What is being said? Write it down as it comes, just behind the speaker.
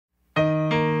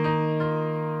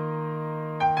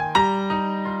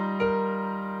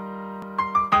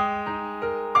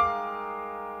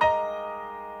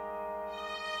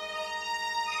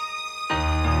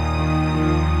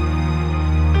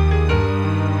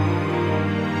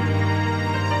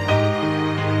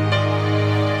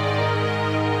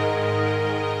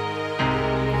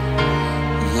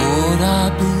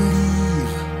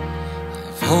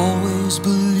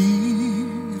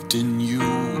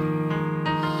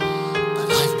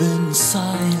been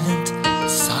silent,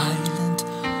 silent.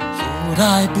 Lord,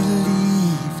 I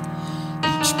believe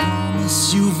each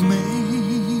promise you've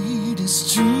made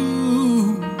is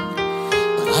true.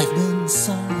 But I've been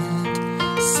silent,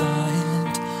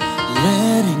 silent,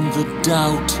 letting the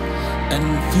doubt and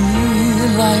fear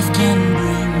life can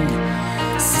bring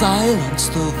silence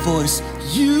the voice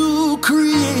you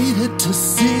created to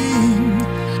sing.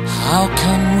 How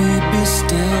can we be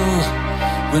still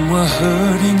when we're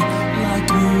hurting like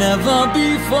never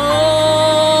before?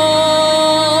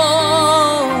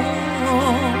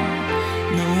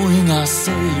 Knowing our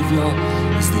Savior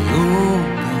is the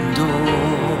open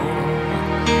door.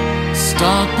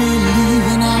 Start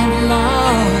believing out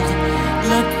loud,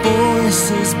 let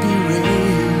voices be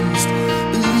raised.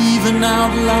 Believing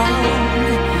out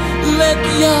loud, let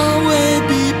Yahweh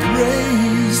be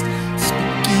praised.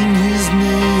 Speaking His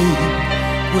name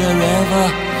wherever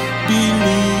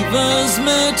believers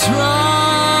may trod.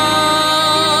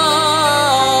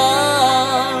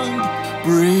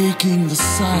 Breaking the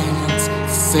silence,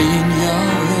 saying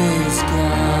Yahweh's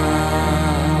God.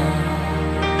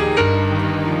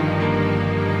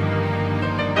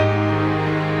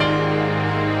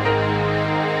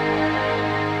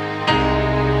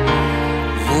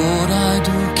 Lord, I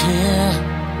do care.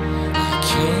 I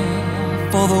care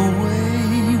for the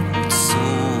wayward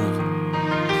soul.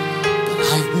 But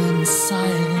I've been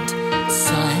silent,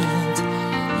 silent.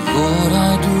 Lord,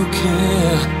 I do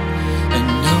care, and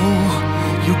know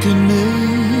you can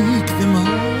make them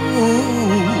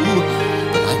whole.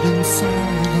 But I've been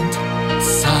silent,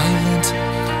 silent,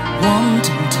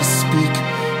 wanting to speak,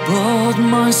 but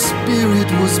my spirit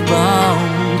was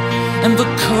bound, and the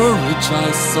courage I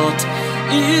sought,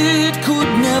 it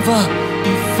could never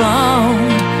be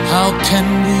found. How can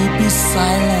we be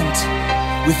silent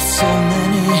with so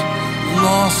many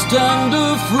lost and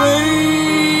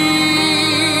afraid?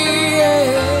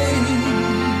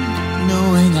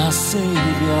 Knowing our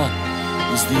Savior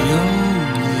is the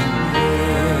only way.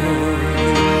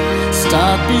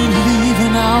 Start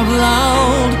believing out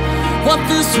loud what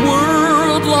this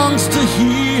world longs to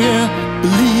hear.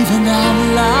 Believing out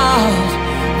loud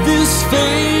this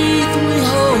faith we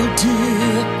hold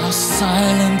dear. Our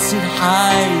silence, it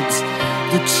hides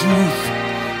the truth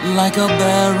like a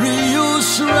burial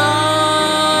shroud.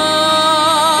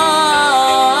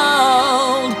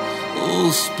 Oh,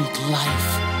 speak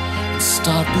life and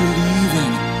start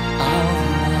believing out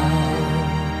loud.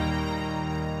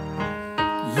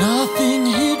 Nothing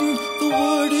hidden, the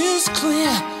word is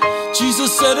clear. Jesus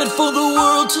said it for the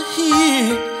world to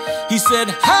hear. He said,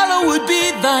 hallowed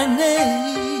be thy name.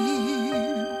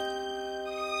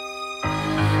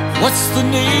 What's the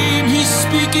name he's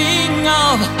speaking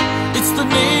of? It's the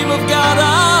name of God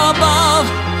above.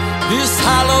 This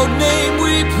hallowed name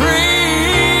we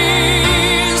praise,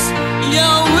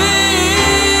 Yahweh.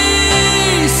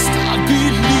 Start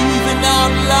believing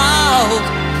out loud,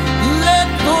 let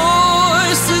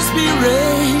voices be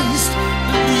raised.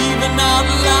 Believing out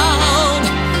loud,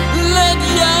 let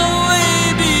Yahweh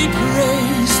be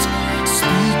praised.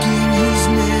 Speaking His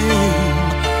name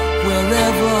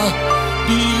wherever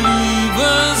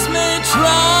believers may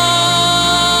trod.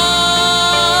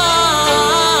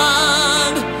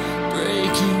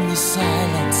 Breaking the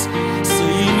silence,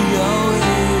 saying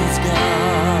Yahweh's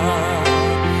God.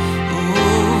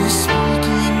 Oh,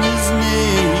 speaking His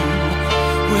name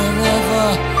wherever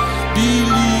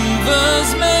believers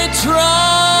may trod.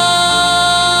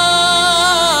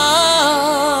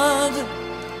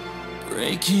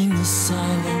 Breaking the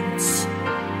silence,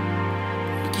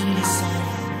 breaking the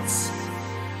silence,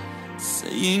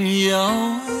 saying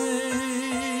Yahweh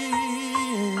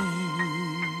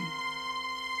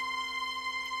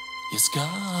is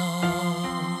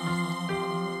God.